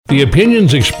The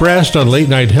opinions expressed on Late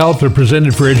Night Health are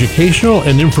presented for educational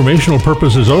and informational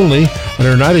purposes only and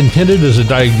are not intended as a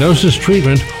diagnosis,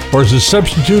 treatment, or as a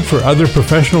substitute for other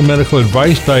professional medical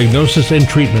advice, diagnosis, and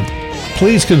treatment.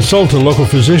 Please consult a local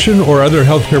physician or other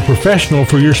healthcare professional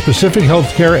for your specific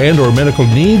healthcare and or medical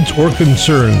needs or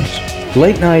concerns.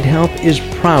 Late Night Health is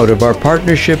proud of our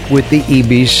partnership with the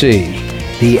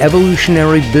EBC, the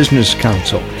Evolutionary Business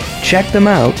Council. Check them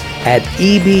out at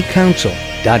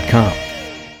ebcouncil.com.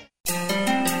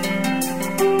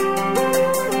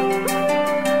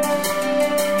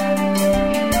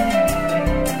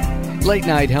 Late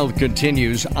Night Health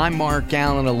continues. I'm Mark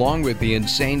Allen along with the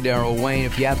insane Daryl Wayne.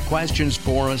 If you have questions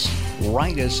for us,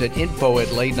 write us at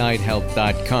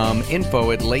info@latenighthealth.com,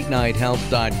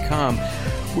 info@latenighthealth.com.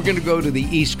 We're going to go to the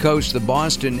East Coast, the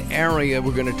Boston area.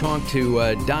 We're going to talk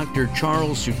to Dr.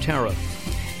 Charles Sutera.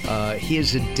 He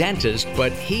is a dentist,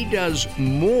 but he does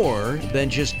more than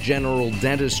just general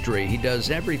dentistry. He does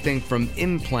everything from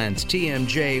implants,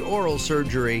 TMJ, oral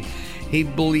surgery. He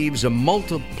believes a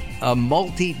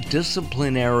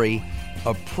multidisciplinary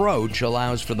approach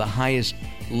allows for the highest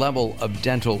level of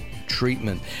dental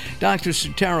treatment. Dr.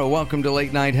 Sutera, welcome to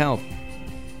Late Night Health.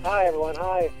 Hi, everyone.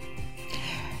 Hi.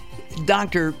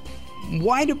 Doctor,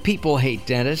 why do people hate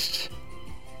dentists?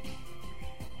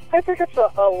 I think it's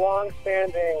a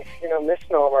long-standing,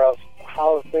 misnomer of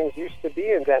how things used to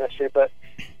be in dentistry, but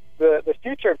the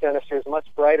future of dentistry is much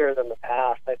brighter than the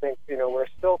past. I think, we're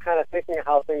still kind of thinking of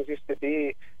how things used to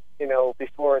be,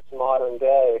 before it's modern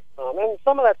day. And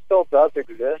some of that still does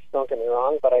exist, don't get me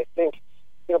wrong, but I think,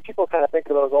 people kind of think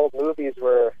of those old movies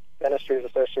where dentistry is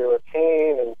associated with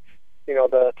pain and,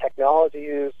 the technology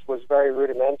used was very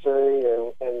rudimentary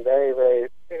and very, very,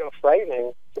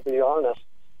 frightening, to be honest.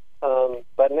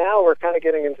 But now we're kind of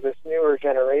getting into this newer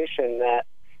generation that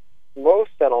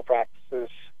most dental practices,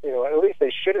 at least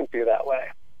they shouldn't be that way.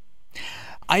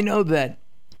 I know that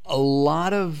a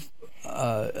lot of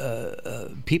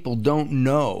people don't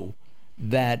know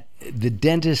that the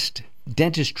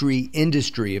dentistry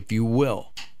industry, if you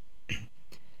will,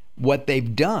 what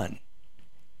they've done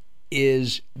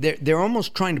is they're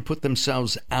almost trying to put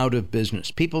themselves out of business.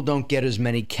 People don't get as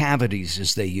many cavities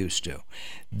as they used to.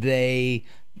 They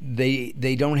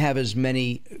don't have as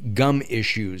many gum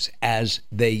issues as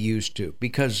they used to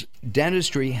because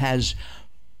dentistry has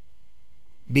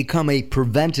become a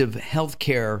preventive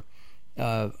healthcare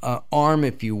arm,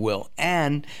 if you will.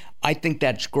 And I think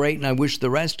that's great, and I wish the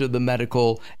rest of the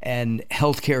medical and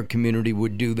healthcare community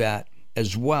would do that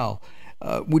as well.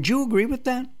 Would you agree with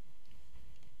that?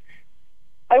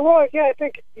 I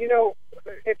think,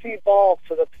 it's evolved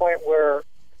to the point where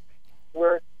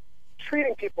we're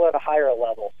treating people at a higher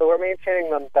level, so we're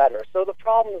maintaining them better. So the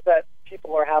problems that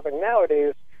people are having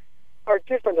nowadays are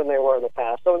different than they were in the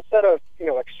past. So instead of,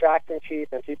 extracting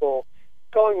teeth and people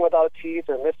going without teeth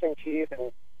or missing teeth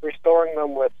and restoring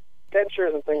them with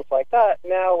dentures and things like that,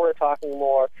 now we're talking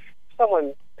more, if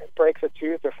someone breaks a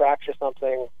tooth or fractures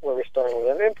something, we're restoring with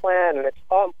an implant, and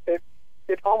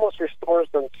it almost restores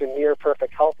them to near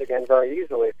perfect health again very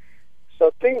easily.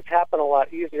 So things happen a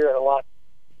lot easier and a lot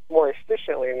more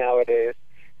efficiently nowadays,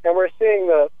 and we're seeing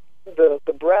the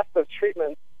breadth of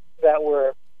treatment that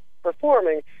we're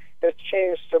performing has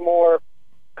changed to more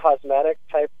cosmetic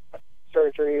type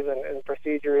surgeries and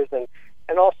procedures, and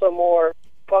also more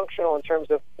functional in terms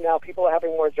of now people are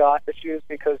having more jaw issues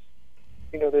because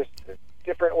there's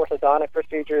different orthodontic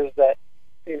procedures that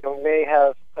may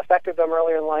have affected them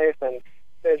earlier in life, and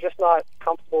they're just not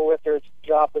comfortable with their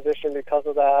jaw position because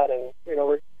of that, and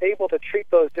we're able to treat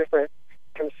those different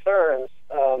concerns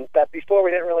that before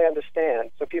we didn't really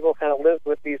understand. So people kind of lived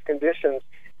with these conditions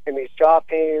and these jaw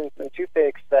pains and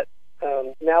toothaches that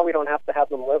now we don't have to have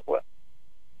them live with.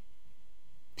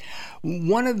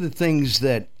 One of the things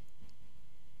that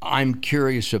I'm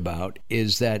curious about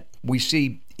is that we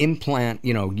see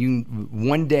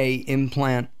one-day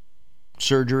implant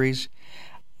surgeries.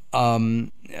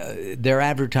 They're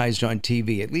advertised on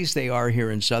TV. At least they are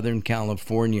here in Southern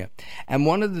California. And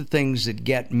one of the things that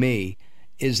get me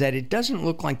is that it doesn't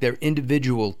look like they're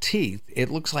individual teeth. It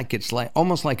looks like it's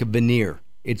almost like a veneer.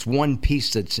 It's one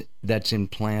piece that's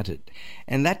implanted.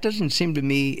 And that doesn't seem to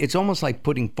me, it's almost like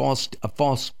putting a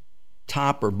false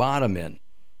top or bottom in.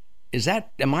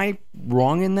 Am I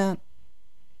wrong in that?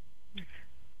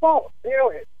 Well,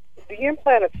 the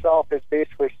implant itself is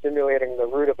basically stimulating the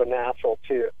root of a natural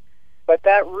tooth. But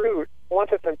that root,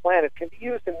 once it's implanted, can be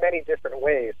used in many different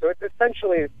ways. So it's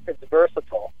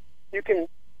versatile. You can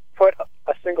put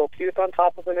a single tooth on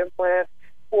top of an implant,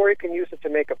 or you can use it to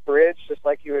make a bridge, just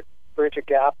like you would bridge a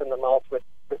gap in the mouth with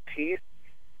teeth,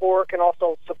 or it can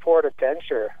also support a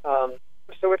denture.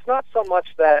 So it's not so much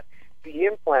that the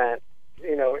implant,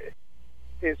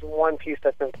 is one piece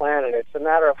that's implanted. It's a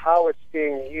matter of how it's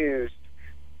being used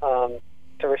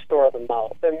to restore the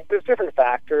mouth. And there's different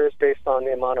factors based on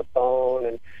the amount of bone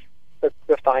and the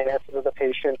finances of the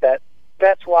patient.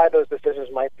 That's why those decisions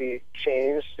might be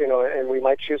changed, and we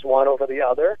might choose one over the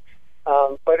other.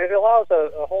 But it allows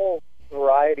a whole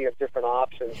variety of different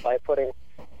options by putting,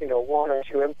 one or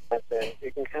two implants in.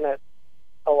 You can kind of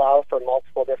allow for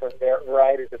multiple different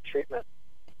varieties of treatment.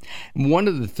 One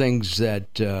of the things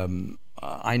that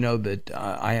I know that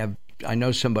I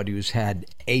know somebody who's had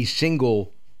a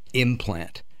single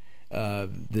implant.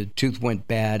 The tooth went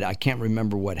bad. I can't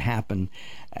remember what happened,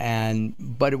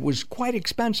 but it was quite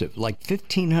expensive, like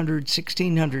 $1,500,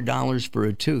 $1,600 for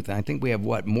a tooth. I think we have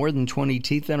more than 20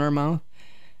 teeth in our mouth.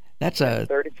 That's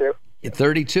 32.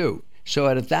 32. So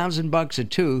at $1,000 a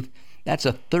tooth, that's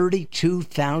a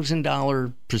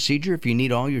 $32,000 procedure if you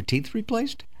need all your teeth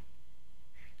replaced.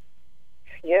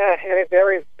 Yeah, and it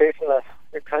varies based on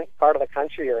the part of the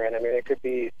country you're in. I mean, it could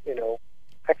be,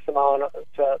 X amount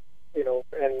to,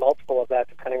 and multiple of that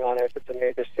depending on if it's a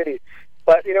major city.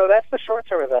 But, that's the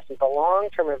short-term investment. The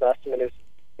long-term investment is,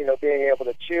 being able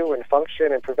to chew and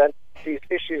function and prevent these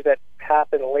issues that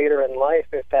happen later in life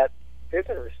if that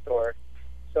isn't restored.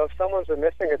 So if someone's been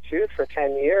missing a tooth for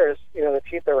 10 years, the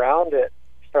teeth around it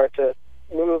start to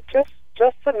move just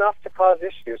enough to cause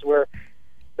issues where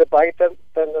the bite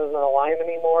doesn't align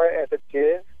anymore as it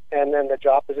did, and then the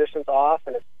jaw position's off,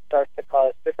 and it starts to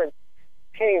cause different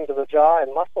pains of the jaw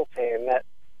and muscle pain that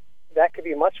could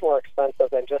be much more expensive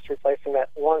than just replacing that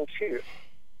one tooth.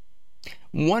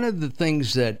 One of the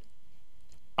things that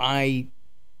I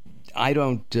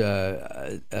don't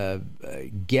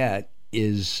get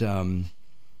is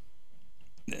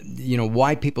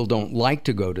why people don't like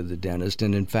to go to the dentist,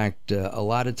 and in fact, a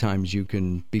lot of times you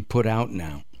can be put out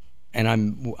now. And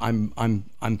I'm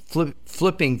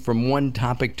flipping from one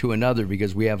topic to another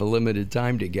because we have a limited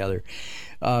time together.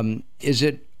 Is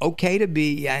it okay to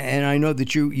be? And I know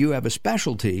that you have a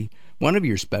specialty. One of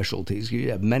your specialties,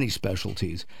 you have many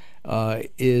specialties,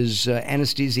 is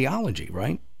anesthesiology,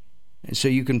 right? And so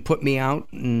you can put me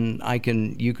out, and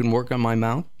you can work on my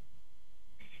mouth.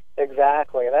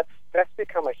 Exactly. That's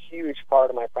become a huge part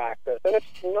of my practice, and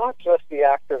it's not just the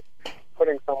act of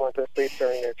putting someone to sleep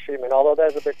during their treatment, although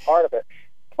that's a big part of it.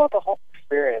 It's about the whole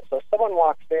experience. So if someone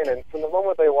walks in, and from the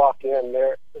moment they walk in,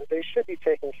 they should be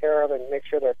taken care of and make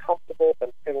sure they're comfortable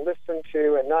and listened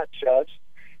to and not judged.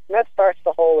 And that starts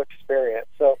the whole experience.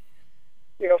 So,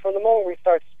 from the moment we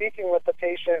start speaking with the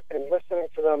patient and listening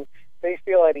to them, they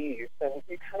feel at ease. And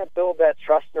you kind of build that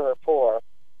trust and rapport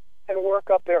and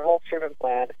work up their whole treatment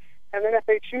plan. And then if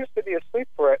they choose to be asleep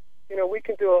for it, we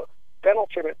can do a dental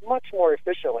treatment much more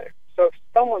efficiently. So if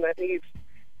someone that needs,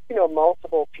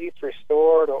 multiple teeth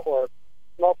restored or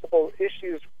multiple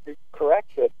issues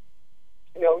corrected,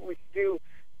 we do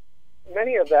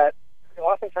many of that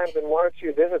oftentimes in one or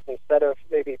two visits instead of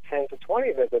maybe 10 to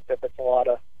 20 visits if it's a lot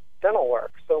of dental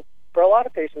work. So for a lot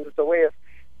of patients, it's a way of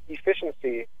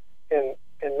efficiency and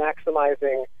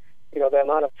maximizing, the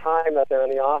amount of time that they're in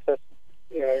the office,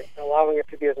 allowing it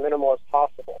to be as minimal as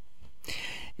possible.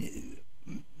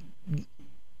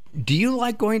 Do you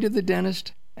like going to the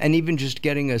dentist and even just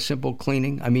getting a simple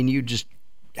cleaning? I mean, you just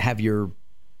have your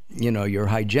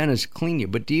hygienist clean you,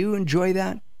 but do you enjoy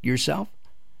that yourself?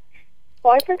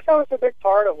 Well, I think that was a big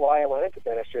part of why I went into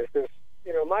dentistry because,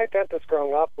 my dentist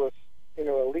growing up was,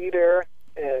 a leader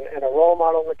and a role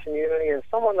model in the community and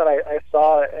someone that I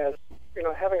saw as,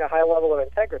 having a high level of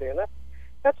integrity. And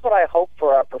that's what I hope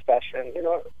for our profession.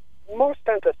 Most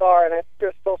dentists are, and I think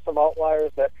there's still some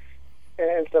outliers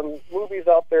and some movies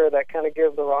out there that kind of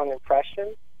give the wrong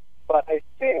impression. But I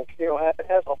think,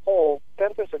 as a whole,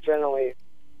 dentists are generally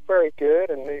very good,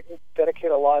 and they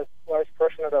dedicate a large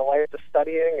portion of their life to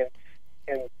studying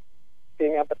and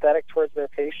being empathetic towards their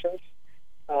patients.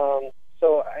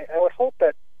 So I would hope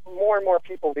that more and more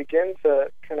people begin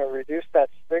to kind of reduce that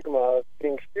stigma of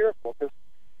being fearful, because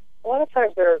a lot of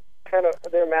times their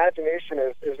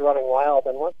imagination is running wild,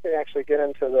 and once they actually get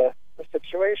into the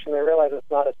situation, they realize it's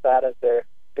not as bad as they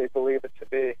believe it to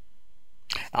be.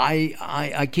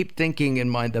 I keep thinking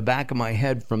in the back of my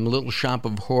head from Little Shop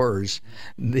of Horrors,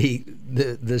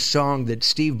 the song that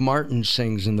Steve Martin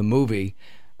sings in the movie,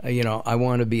 I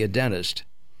want to be a dentist,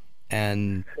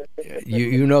 and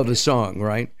you know the song,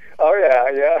 right? Oh yeah.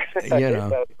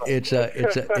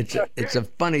 It's a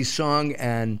funny song,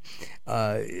 and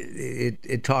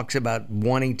it talks about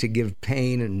wanting to give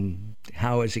pain and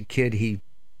how as a kid he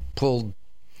pulled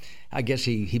I guess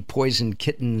he poisoned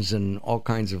kittens and all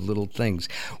kinds of little things.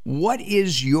 What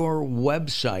is your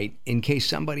website in case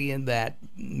somebody in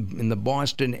the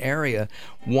Boston area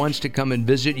wants to come and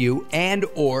visit you and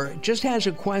or just has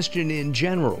a question in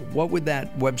general? What would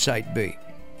that website be?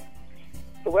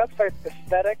 The website's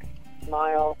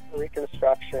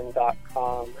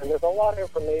aestheticsmilereconstruction.com, and there's a lot of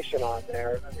information on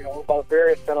there, about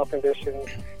various dental conditions,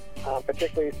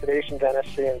 particularly sedation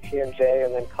dentistry and TMJ,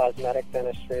 and then cosmetic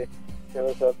dentistry.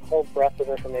 There's a whole breadth of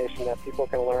information that people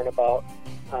can learn about.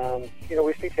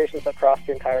 We see patients across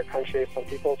the entire country. Some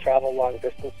people travel long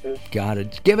distances. Got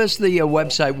it. Give us the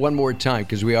website one more time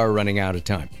because we are running out of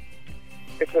time.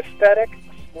 It's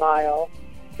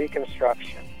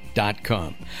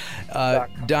aestheticsmilereconstruction.com.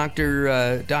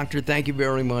 Doctor, thank you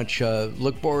very much.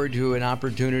 Look forward to an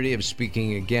opportunity of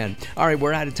speaking again. All right,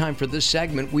 we're out of time for this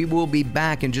segment. We will be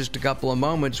back in just a couple of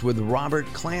moments with Robert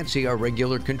Clancy, our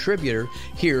regular contributor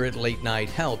here at Late Night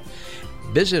Health.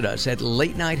 Visit us at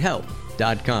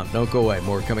latenighthealth.com. Don't go away.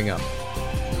 More coming up.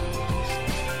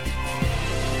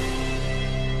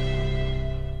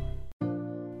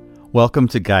 Welcome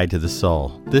to Guide to the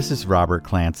Soul. This is Robert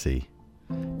Clancy.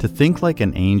 To think like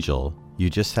an angel, you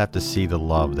just have to see the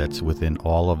love that's within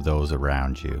all of those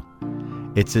around you.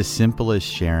 It's as simple as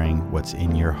sharing what's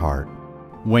in your heart.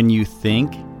 When you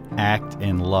think, act,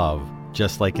 and love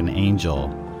just like an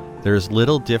angel, there's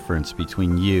little difference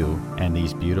between you and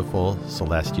these beautiful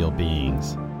celestial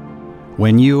beings.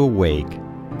 When you awake,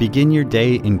 begin your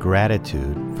day in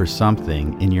gratitude for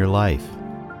something in your life.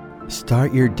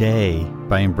 Start your day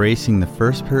by embracing the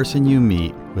first person you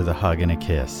meet with a hug and a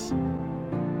kiss.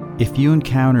 If you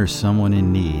encounter someone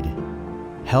in need,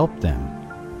 help them.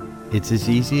 It's as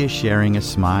easy as sharing a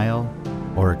smile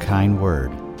or a kind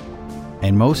word.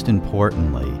 And most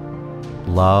importantly,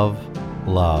 love,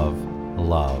 love,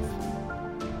 love.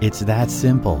 It's that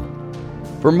simple.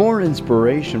 For more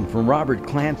inspiration from Robert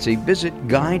Clancy, visit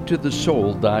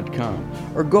guidetothesoul.com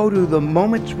or go to the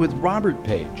Moments with Robert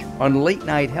page on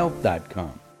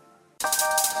latenighthealth.com.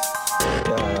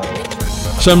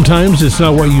 Sometimes it's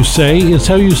not what you say, it's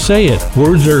how you say it.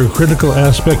 Words are a critical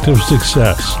aspect of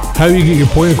success. How you get your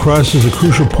point across is a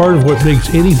crucial part of what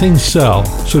makes anything sell.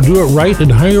 So do it right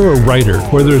and hire a writer.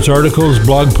 Whether it's articles,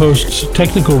 blog posts,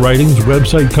 technical writings,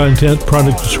 website content,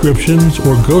 product descriptions,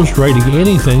 or ghostwriting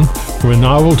anything from a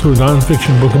novel to a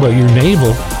nonfiction book about your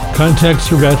navel, contact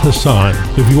Servet Hassan.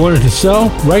 If you want it to sell,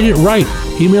 write it right.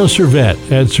 Email Servet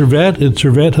at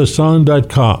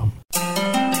servet@servethassan.com.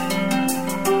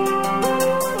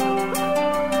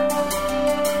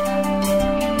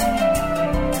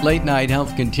 Late Night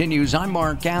Health continues. I'm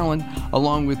Mark Allen,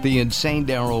 along with the insane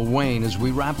Daryl Wayne. As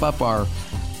we wrap up our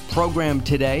program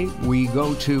today, we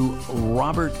go to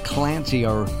Robert Clancy,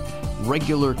 our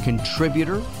regular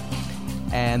contributor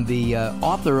and the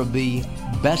author of the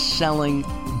best-selling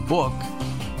book,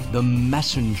 The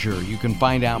Messenger. You can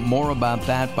find out more about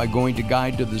that by going to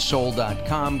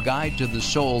guidetothesoul.com,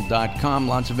 guidetothesoul.com.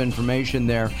 Lots of information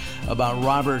there about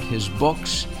Robert, his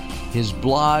books, his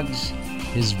blogs,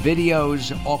 his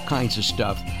videos, all kinds of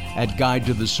stuff at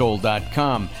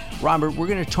guidetothesoul.com. Robert, we're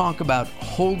going to talk about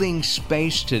holding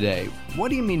space today. What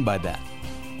do you mean by that?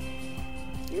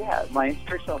 Yeah, my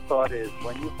inspirational thought is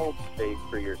when you hold space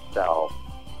for yourself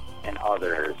and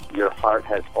others, your heart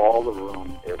has all the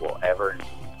room it will ever need.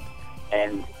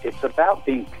 And it's about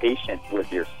being patient with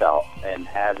yourself and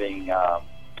having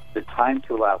the time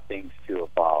to allow things to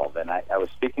evolve. And I was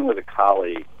speaking with a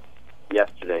colleague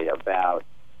yesterday about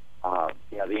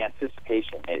the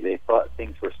anticipation. They thought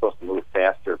things were supposed to move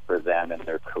faster for them in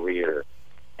their career,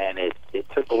 and it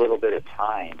took a little bit of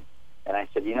time. And I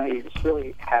said, you just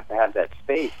really have to have that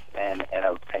space and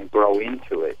grow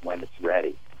into it when it's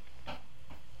ready.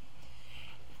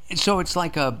 So it's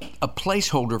like a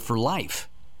placeholder for life.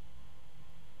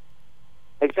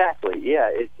 Exactly. Yeah.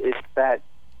 It's that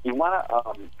you want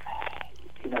to,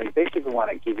 you basically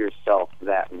want to give yourself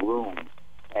that room,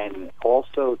 and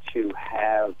also to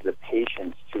have the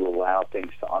patience to allow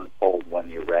things to unfold when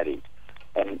you're ready.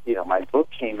 And, my book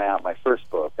came out, my first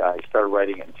book, I started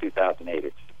writing it in 2008.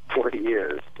 It's 40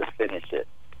 years to finish it.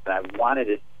 And I wanted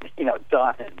it,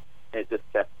 done, and it just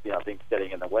kept, things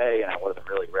getting in the way, and I wasn't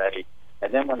really ready.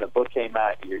 And then when the book came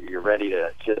out, you're ready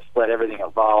to just let everything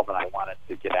evolve, and I wanted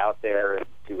to get out there and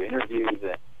do interviews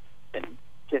and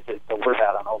get the word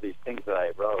out on all these things that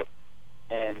I wrote.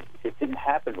 And it didn't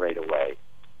happen right away.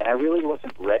 And I really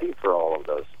wasn't ready for all of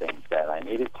those things then. I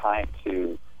needed time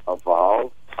to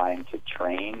evolve, time to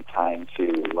train, time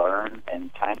to learn,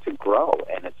 and time to grow.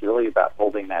 And it's really about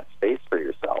holding that space for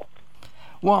yourself.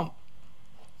 Well,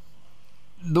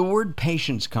 the word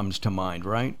patience comes to mind,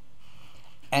 right?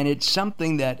 And it's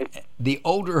something that the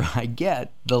older I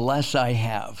get, the less I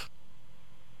have.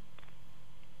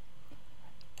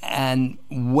 And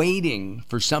waiting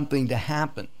for something to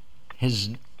happen has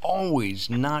always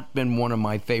not been one of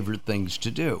my favorite things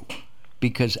to do,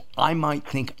 because I might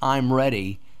think I'm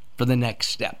ready for the next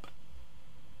step.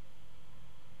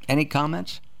 Any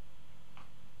comments?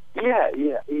 Yeah.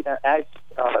 As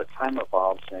time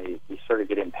evolves, you sort of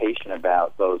get impatient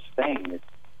about those things.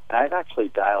 And I've actually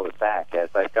dialed it back. As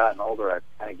I've gotten older, I've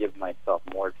kind of given myself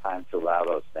more time to allow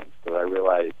those things, because I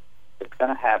realize it's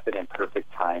going to happen in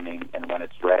perfect timing and when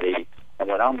it's ready and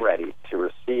when I'm ready to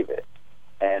receive it.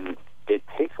 And it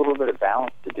takes a little bit of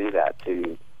balance to do that,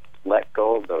 to let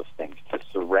go of those things, to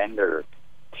surrender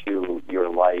to your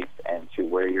life and to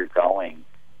where you're going,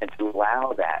 and to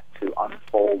allow that to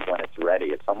unfold when it's ready.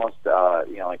 It's almost,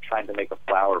 like trying to make a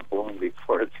flower bloom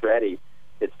before it's ready.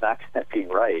 It's not going to be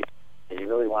right. And you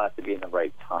really want it to be in the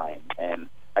right time. And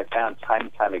I found time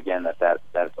and time again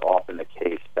that's often the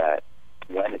case, that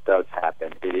when it does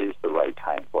happen, it is the right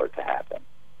time for it to happen.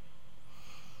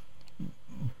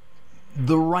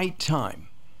 The right time,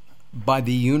 by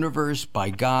the universe, by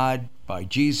God, by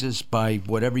Jesus, by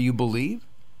whatever you believe?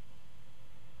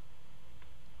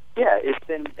 Yeah,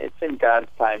 it's in God's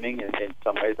timing, and in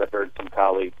some ways I've heard some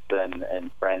colleagues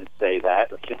and friends say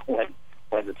that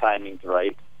when the timing's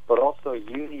right. But also,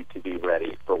 you need to be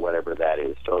ready for whatever that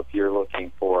is. So if you're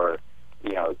looking for,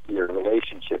 your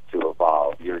relationship to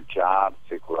evolve, your job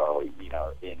to grow,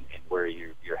 in where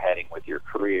you're heading with your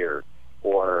career,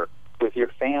 or with your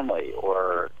family,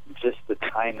 or just the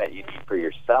time that you need for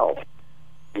yourself,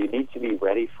 you need to be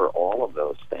ready for all of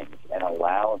those things and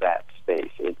allow that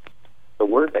space. It's the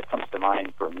word that comes to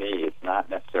mind for me is not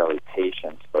necessarily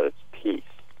patience, but it's peace.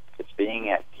 It's being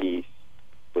at peace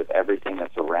with everything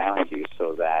that's around you,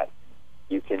 so that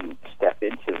you can step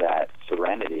into that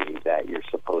serenity that you're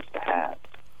supposed to have.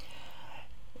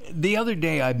 The other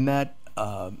day, I met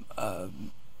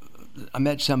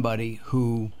somebody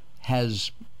who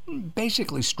has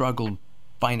basically struggled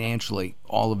financially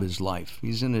all of his life.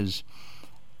 He's in his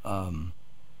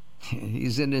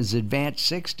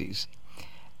advanced 60s,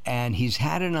 and he's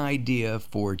had an idea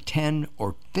for 10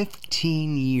 or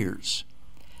 15 years,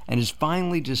 and has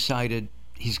finally decided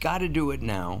he's got to do it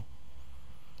now,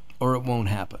 or it won't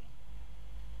happen.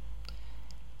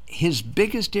 His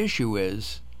biggest issue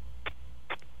is,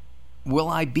 will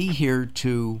I be here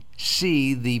to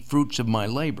see the fruits of my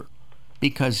labor?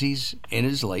 Because he's in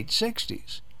his late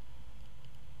 60s.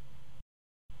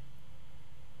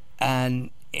 And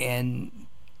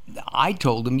I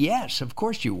told him, yes, of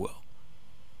course you will.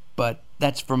 But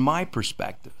that's from my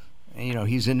perspective.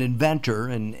 He's an inventor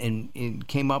and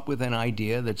came up with an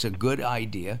idea that's a good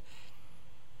idea.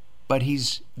 But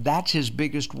that's his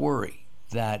biggest worry,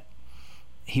 that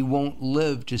he won't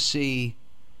live to see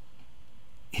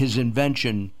his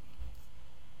invention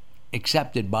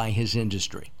accepted by his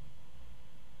industry.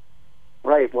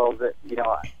 Right. Well,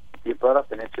 you brought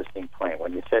up an interesting point.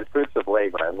 When you said fruits of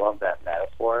labor, I love that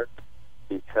metaphor,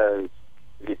 because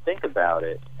if you think about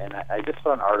it, and I just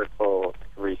saw an article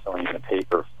recently in the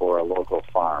paper for a local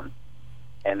farm,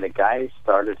 and the guy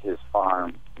started his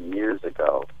farm years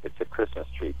ago. It's a Christmas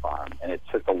tree farm, and it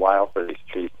took a while for these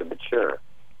trees to mature.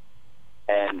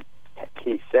 And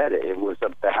he said it was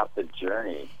about the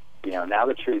journey. Now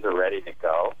the trees are ready to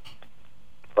go,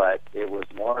 but it was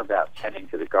more about tending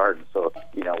to the garden. So,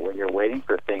 when you're waiting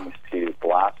for things to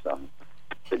blossom,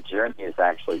 the journey is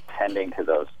actually tending to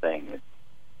those things,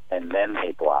 and then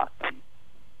they blossom.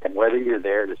 And whether you're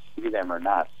there to see them or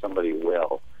not, somebody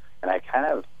will. And I kind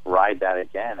of ride that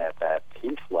again at that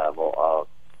peace level of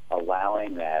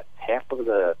allowing that. Half of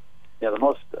the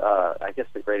most, I guess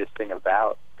the greatest thing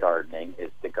about gardening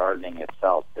is the gardening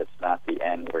itself. It's not the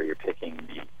end where you're picking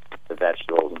the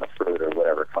vegetables and the fruit or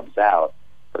whatever comes out,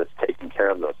 but it's taking care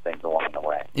of those things along the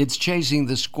way. It's chasing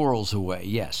the squirrels away,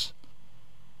 yes.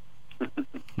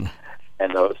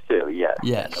 And those too, yes.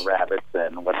 And the rabbits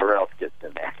and whatever else gets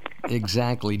in there.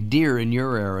 Exactly. Deer in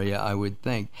your area, I would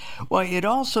think. Well, it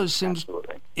also seems,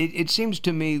 it seems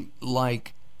to me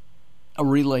like a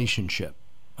relationship,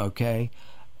 okay?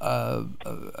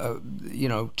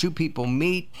 Two people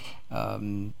meet,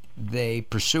 they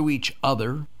pursue each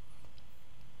other,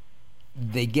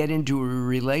 they get into a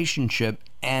relationship,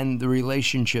 and the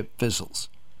relationship fizzles.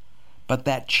 But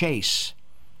that chase,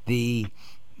 the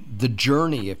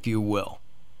journey, if you will,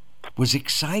 was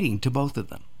exciting to both of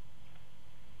them.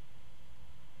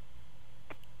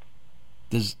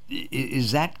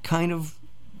 Is that kind of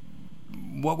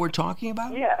what we're talking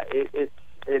about? Yeah, it's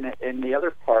and the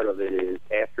other part of it is,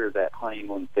 after that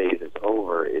honeymoon phase is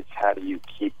over, it's how do you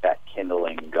keep that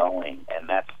kindling going, and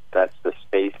that's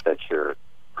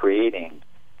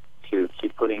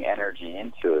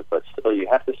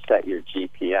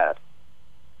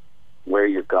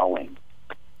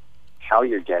how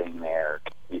you're getting there.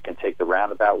 You can take the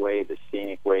roundabout way, the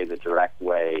scenic way, the direct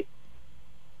way.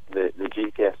 The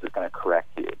GPS is going to correct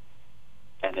you.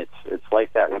 And it's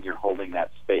like that when you're holding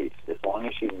that space. As long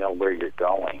as you know where you're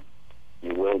going,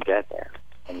 you will get there.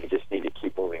 And you just need to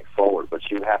keep moving forward. But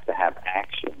you have to have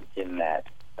action in that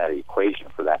equation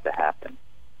for that to happen.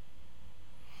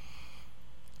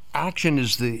 Action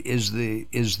is the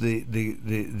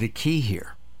key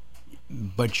here.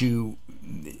 But you,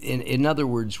 in other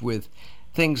words, with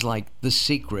things like The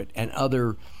Secret and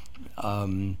other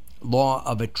law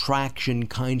of attraction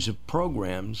kinds of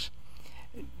programs,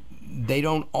 they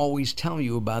don't always tell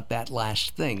you about that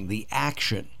last thing, the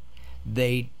action.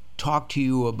 They talk to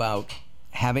you about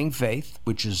having faith,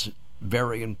 which is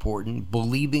very important,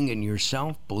 believing in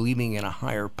yourself, believing in a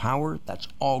higher power. That's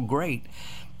all great.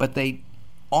 But they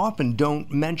often don't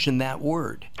mention that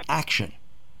word, action.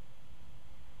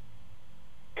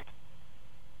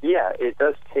 Yeah, it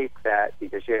does take that,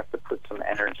 because you have to put some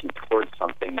energy towards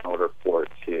something in order for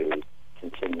it to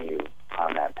continue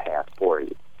on that path for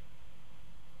you.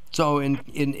 So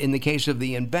in the case of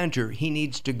the inventor, he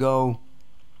needs to go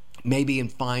maybe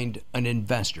and find an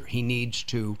investor. He needs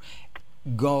to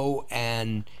go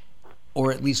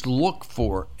or at least look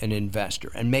for an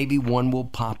investor, and maybe one will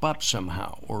pop up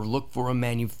somehow, or look for a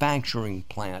manufacturing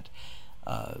plant,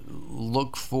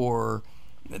 look for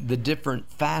the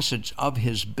different facets of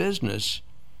his business.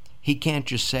 He can't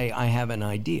just say, I have an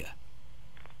idea.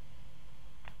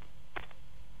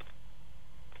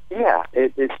 Yeah,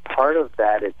 it's part of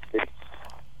that. It's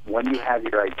when you have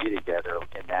your idea together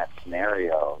in that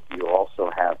scenario, you also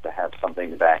have to have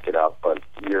something to back it up, but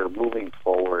you're moving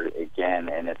forward again,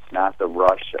 and it's not the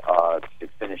rush to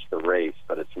finish the race,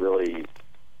 but it's really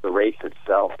the race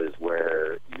itself is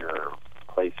where you're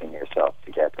placing yourself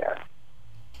to get there.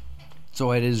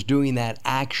 So it is doing that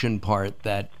action part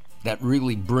that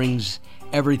really brings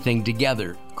everything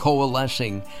together,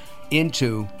 coalescing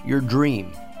into your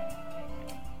dream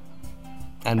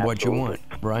and Absolutely. what you want,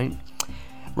 right?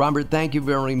 Robert, thank you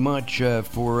very much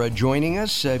for joining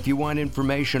us. If you want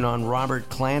information on Robert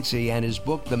Clancy and his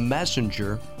book, The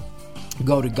Messenger,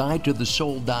 go to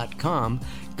guidetothesoul.com,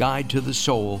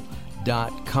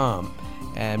 guidetothesoul.com.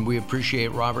 And we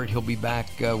appreciate Robert. He'll be back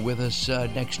with us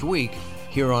next week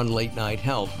here on Late Night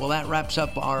Health. Well, that wraps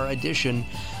up our edition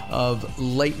of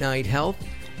Late Night Health.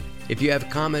 If you have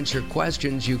comments or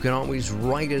questions, you can always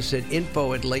write us at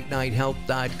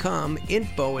info@latenighthealth.com,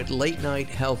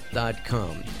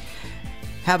 info@latenighthealth.com.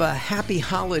 Have a happy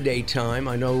holiday time.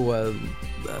 I know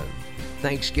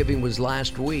Thanksgiving was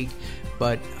last week,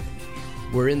 but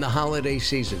we're in the holiday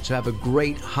season. So have a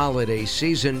great holiday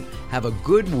season. Have a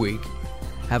good week.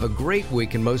 Have a great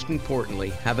week, and most importantly,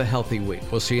 have a healthy week.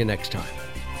 We'll see you next time.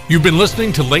 You've been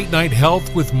listening to Late Night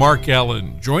Health with Mark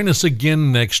Allen. Join us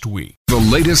again next week. The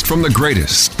latest from the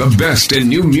greatest, the best in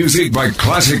new music by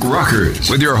classic rockers,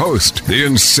 with your host, the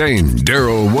insane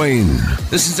Daryl Wayne.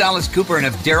 This is Alice Cooper, and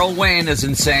if Daryl Wayne is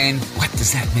insane, what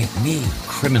does that make me?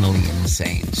 Criminally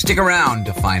insane. Stick around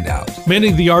to find out. Many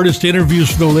of the artist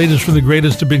interviews for the latest from the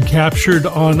greatest have been captured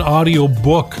on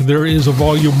audiobook. There is a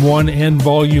Volume 1 and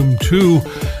Volume 2.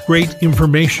 Great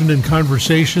information and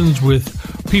conversations with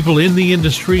people in the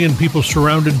industry and people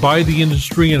surrounded by the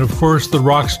industry, and of course the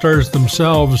rock stars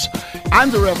themselves.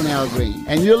 I'm the Reverend Al Green,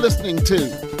 and you're listening to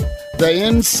the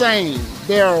insane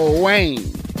Daryl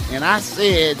Wayne. And I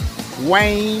said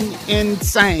Wayne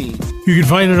Insane. You can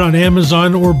find it on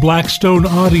Amazon or Blackstone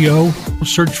Audio.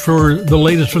 Search for the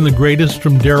latest from the greatest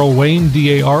from Daryl Wayne,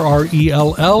 Darrell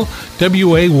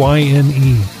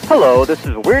Wayne. Hello, this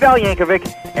is Weird Al Yankovic,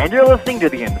 and you're listening to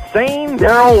the insane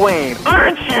Daryl Wayne,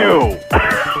 aren't you?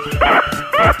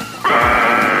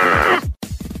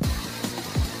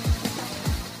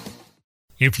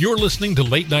 If you're listening to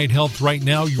Late Night Health right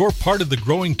now, you're part of the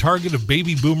growing target of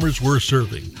baby boomers we're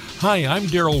serving. Hi, I'm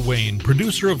Daryl Wayne,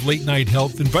 producer of Late Night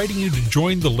Health, inviting you to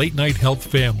join the Late Night Health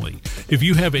family. If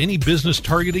you have any business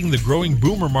targeting the growing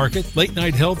boomer market, Late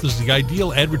Night Health is the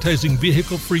ideal advertising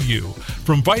vehicle for you.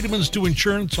 From vitamins to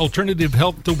insurance, alternative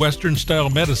health to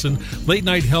Western-style medicine, Late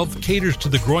Night Health caters to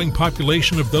the growing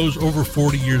population of those over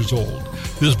 40 years old.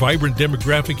 This vibrant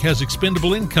demographic has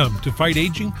expendable income to fight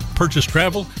aging, purchase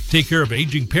travel, take care of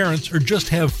aging parents, or just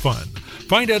have fun.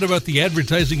 Find out about the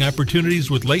advertising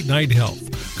opportunities with Late Night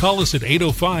Health. Call us at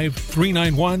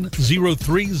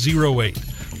 805-391-0308.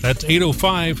 That's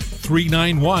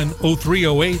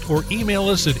 805-391-0308, or email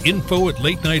us at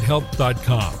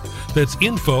info@latenighthealth.com. That's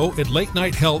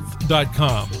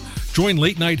info@latenighthealth.com. Join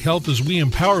Late Night Health as we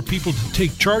empower people to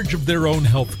take charge of their own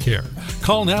health care.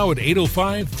 Call now at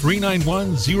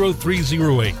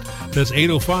 805-391-0308. That's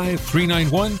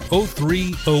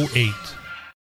 805-391-0308.